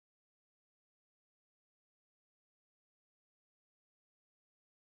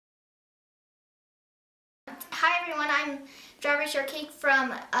Hi everyone, I'm Driver Shortcake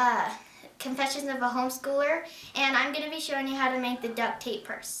from Confessions of a Homeschooler, and I'm going to be showing you how to make the duct tape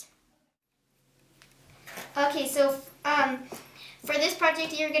purse. Okay, so for this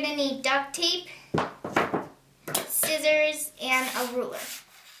project you're going to need duct tape, scissors, and a ruler.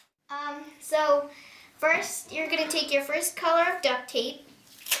 So first you're going to take your first color of duct tape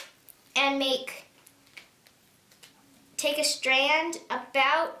and take a strand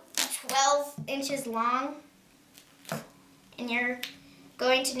about 12 inches long, and you're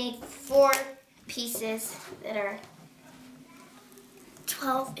going to need 4 pieces that are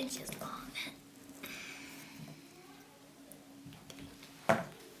 12 inches long.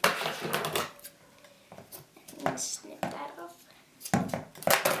 And snip that off.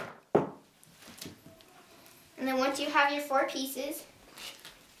 And then once you have your 4 pieces,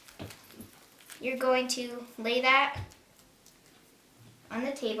 you're going to lay that on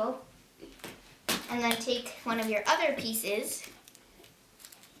the table, and then take one of your other pieces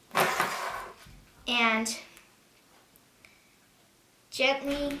and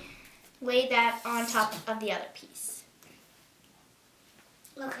gently lay that on top of the other piece.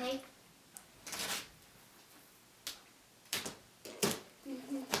 Okay.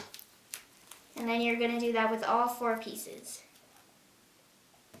 And then you're going to do that with all 4 pieces.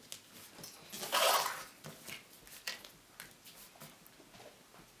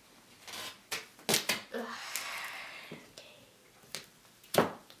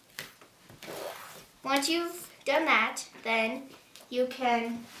 Once you've done that, then you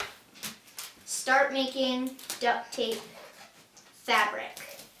can start making duct tape fabric.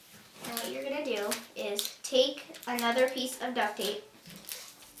 And what you're going to do is take another piece of duct tape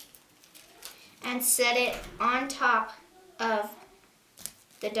and set it on top of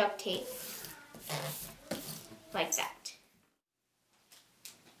the duct tape, like that.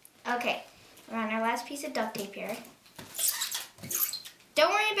 Okay, we're on our last piece of duct tape here. Don't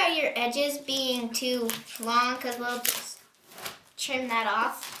worry about your edges being too long, because we'll just trim that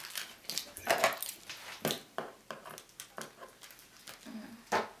off.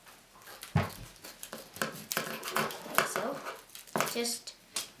 Like so. Just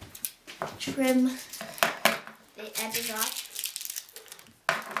trim the edges off.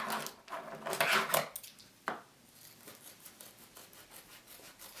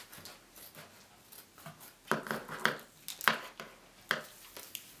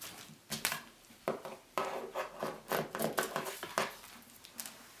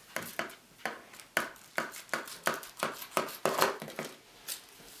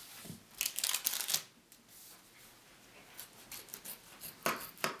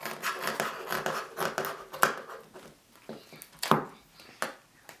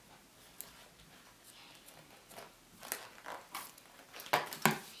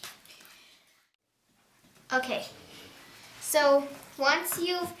 Okay, so once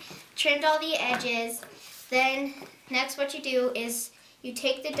you've trimmed all the edges, then next what you do is you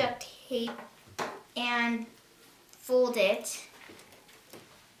take the duct tape and fold it.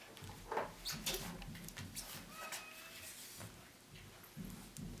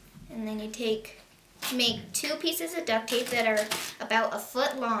 And then you make 2 pieces of duct tape that are about 1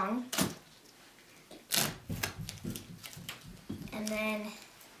 foot long. And then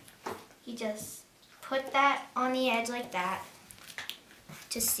you just put that on the edge like that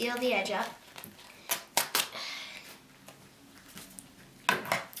to seal the edge up.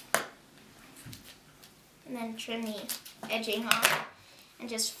 And then trim the edging off and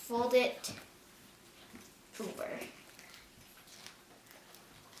just fold it over.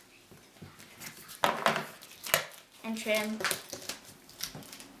 And trim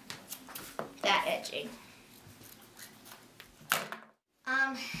that edging.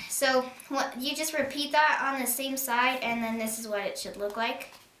 So you just repeat that on the same side, and then this is what it should look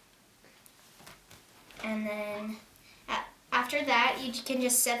like. And then after that, you can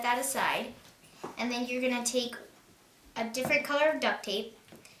just set that aside, and then you're going to take a different color of duct tape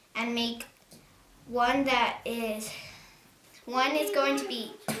and make one is going to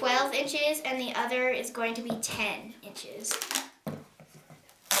be 12 inches and the other is going to be 10 inches.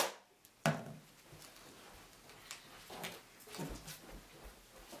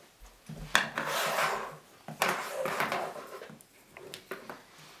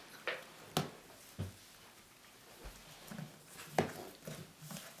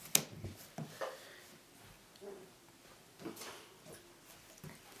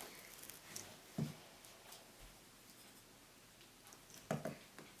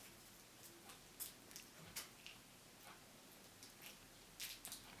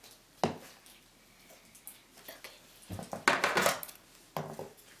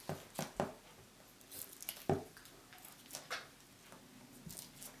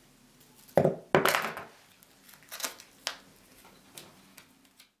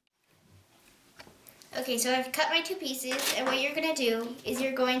 Okay, so I've cut my 2 pieces, and what you're going to do is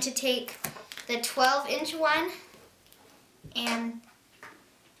you're going to take the 12-inch one, and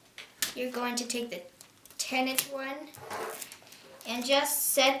you're going to take the 10-inch one, and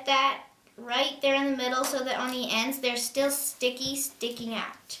just set that right there in the middle so that on the ends they're still sticking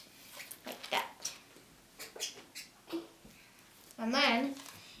out, like that. And then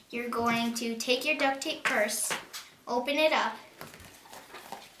you're going to take your duct tape purse, open it up,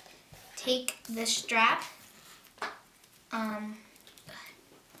 take the strap,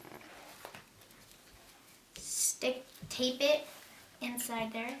 tape it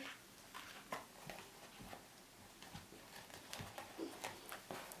inside there.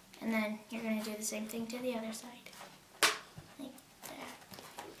 And then you're going to do the same thing to the other side, like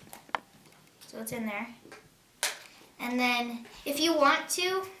that. So it's in there. And then if you want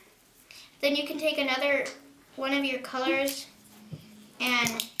to, then you can take another one of your colors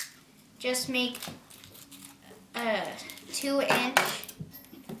and just make a 2-inch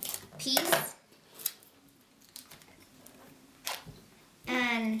piece.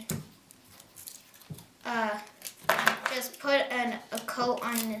 And just put a coat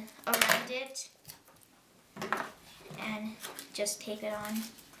on around it and just tape it on.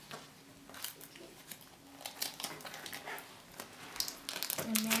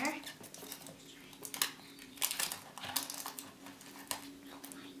 In there.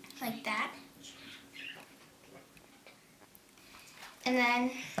 Like that.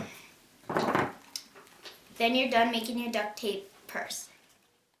 And then you're done making your duct tape purse.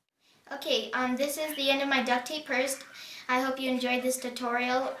 Okay, this is the end of my duct tape purse. I hope you enjoyed this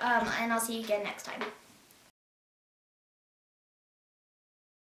tutorial, and I'll see you again next time.